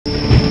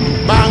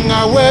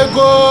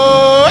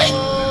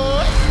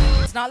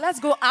Now let's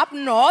go up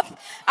north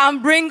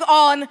and bring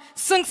on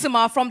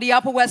Sung-Suma from the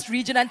Upper West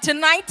region. And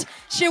tonight,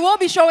 she will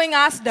be showing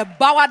us the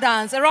Bawa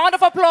dance. A round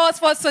of applause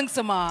for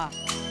Sung-Suma.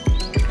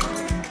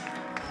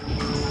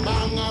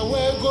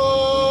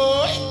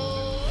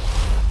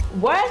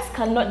 Words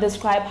cannot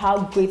describe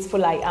how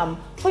grateful I am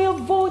for your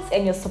votes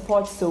and your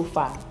support so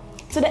far.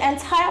 To the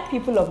entire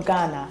people of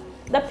Ghana,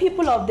 the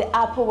people of the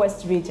Upper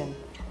West region,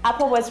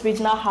 Upper West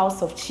Regional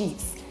House of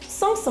Chiefs,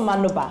 Sung-Suma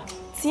Noba,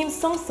 Team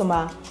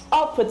Sung-Suma,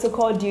 all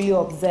protocol duly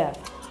observed.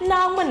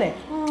 Now,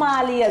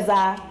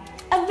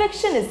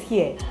 eviction is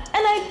here, and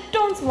I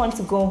don't want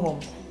to go home.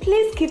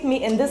 Please keep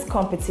me in this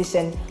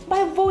competition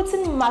by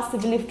voting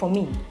massively for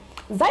me.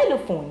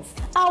 Xylophones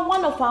are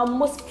one of our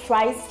most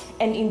prized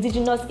and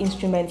indigenous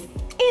instruments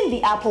in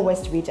the Upper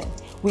West region.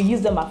 We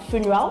use them at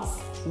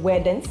funerals,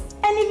 weddings,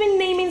 and even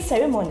naming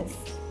ceremonies.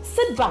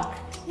 Sit back,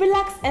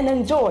 relax, and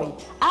enjoy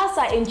as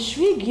I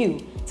intrigue you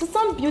to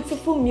some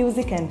beautiful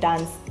music and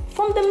dance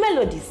from the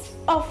melodies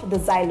of the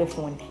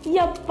xylophone.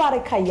 Ya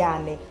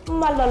barakayane,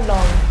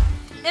 malalong.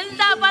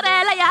 Inda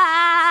barela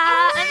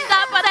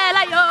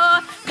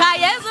yo,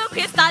 kayezu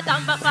Krista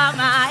damba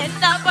fama.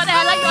 Inda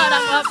barela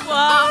yo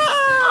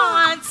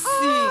oh,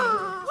 auntie,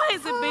 why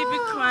is the baby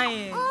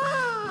crying? Oh,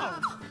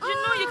 you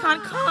know you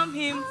can't calm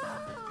him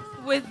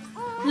with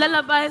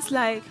lullabies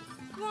like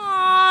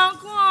Kwa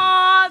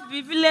kwa,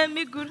 bibile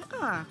mi good.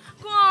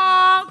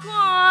 Kwa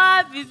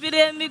kwa,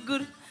 bibile mi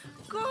good.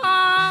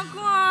 Kwa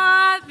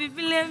kwa,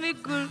 bibile mi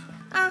good.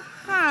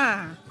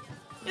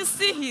 You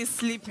see, he's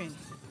sleeping.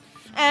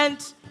 And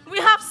we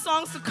have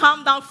songs to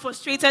calm down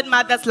frustrated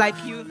mothers like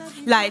you,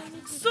 like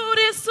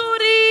Suri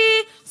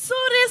Suri,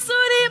 Suri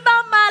Suri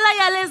Bambala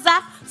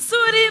Yaleza,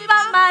 Suri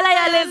Bambala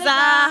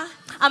Yaleza,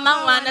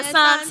 Amawana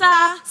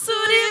Santa,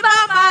 Suri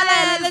Bambala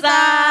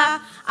Yaleza,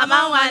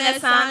 Amawana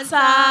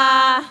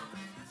Santa.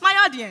 My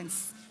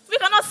audience, we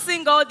cannot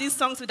sing all these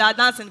songs without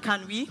dancing,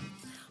 can we?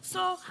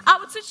 So I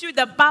will teach you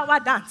the Bawa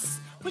dance,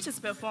 which is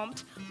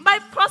performed by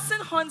crossing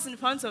horns in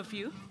front of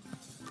you.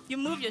 You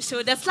move your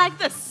shoulders like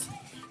this.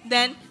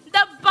 Then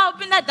the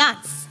Baubina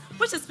dance,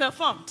 which is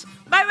performed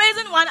by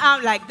raising one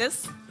arm like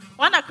this,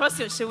 one across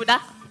your shoulder,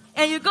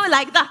 and you go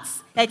like that.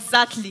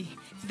 Exactly.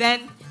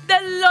 Then the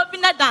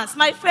Lobina dance,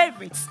 my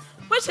favorite,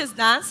 which is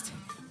danced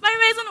by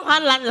raising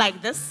one hand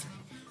like this,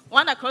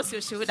 one across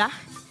your shoulder,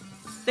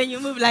 then you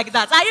move like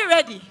that. Are you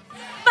ready?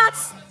 But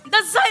the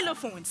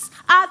xylophones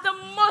are the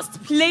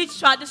most played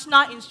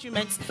traditional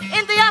instruments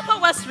in the Upper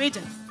West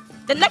region.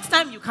 The next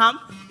time you come,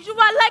 you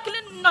are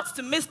likely not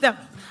to miss them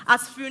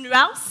at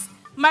funerals,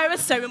 marriage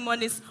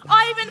ceremonies,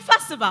 or even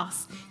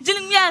festivals.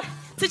 Jilingye,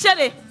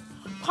 teacher,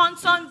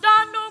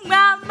 Kontondonu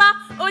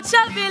mama,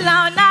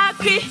 ochabila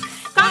nakwi.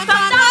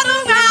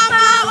 Kontondonu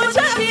mama,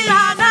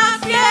 ochabila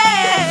nakwi.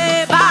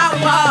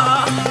 Bawo,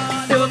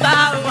 do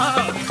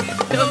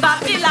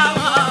babila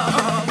wo.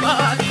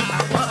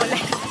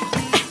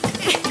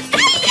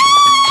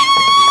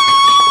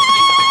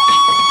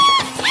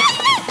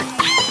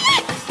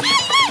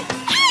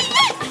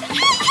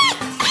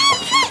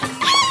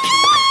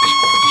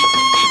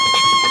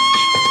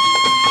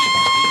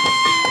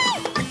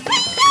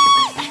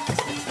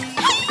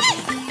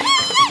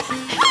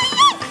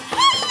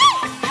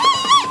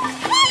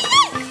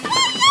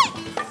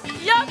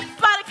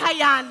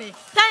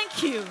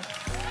 Thank you.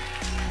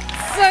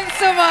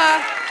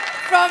 Sung-Suma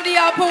from the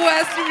Upper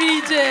West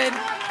region.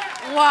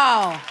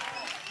 Wow.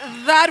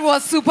 That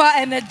was super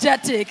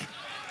energetic.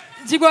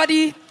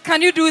 Jigwadi,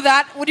 can you do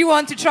that? Would you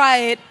want to try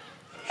it?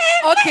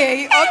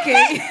 Okay.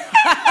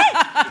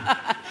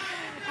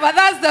 But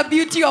that's the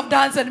beauty of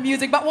dance and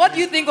music. But what do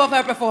you think of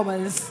her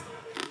performance?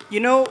 You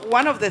know,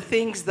 one of the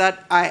things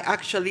that I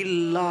actually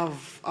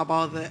love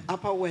about the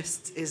Upper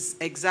West is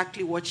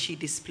exactly what she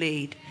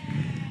displayed.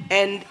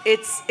 And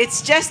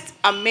it's just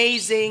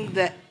amazing,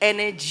 the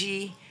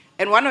energy.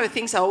 And one of the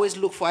things I always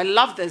look for, I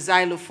love the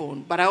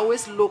xylophone, but I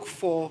always look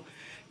for,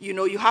 you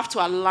know, you have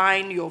to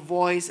align your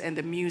voice and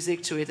the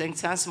music to it. And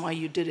Sung-Suma,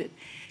 you did it.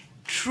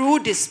 True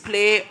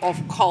display of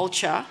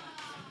culture,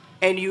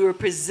 and you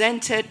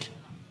represented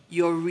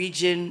your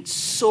region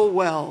so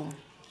well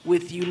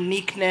with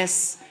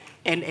uniqueness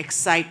and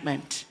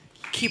excitement.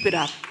 Keep it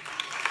up.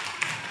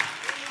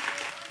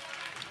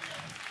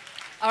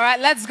 All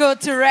right, let's go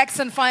to Rex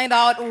and find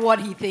out what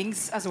he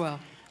thinks as well.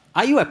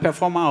 Are you a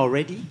performer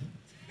already?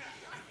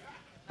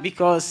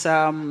 Because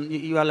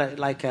you are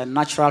like a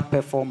natural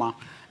performer.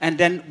 And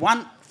then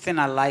one thing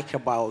I like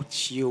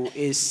about you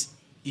is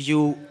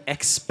you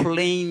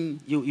explain,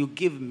 you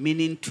give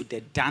meaning to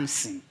the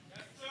dancing.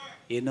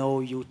 You know,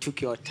 you took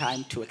your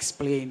time to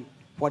explain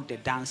what the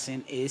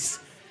dancing is.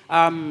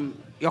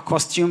 Your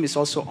costume is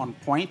also on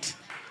point.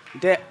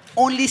 The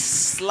only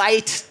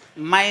slight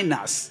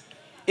minus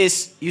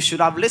is you should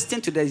have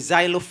listened to the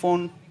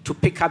xylophone to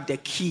pick up the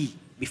key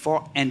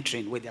before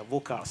entering with the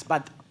vocals.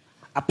 But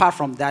apart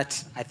from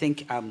that, I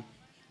think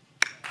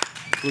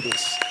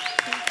kudos.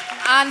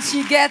 And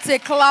she gets a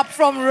clap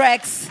from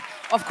Rex.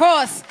 Of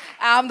course,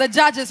 The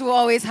judges will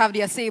always have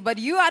their say, but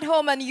you at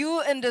home and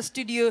you in the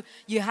studio,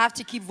 you have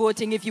to keep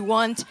voting if you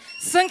want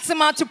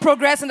Sung-Suma to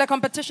progress in the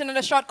competition. In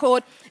the short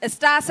code is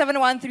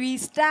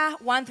 *713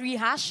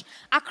 *13#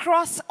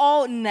 across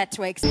all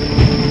networks.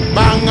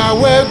 Banga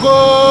we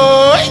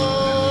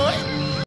go.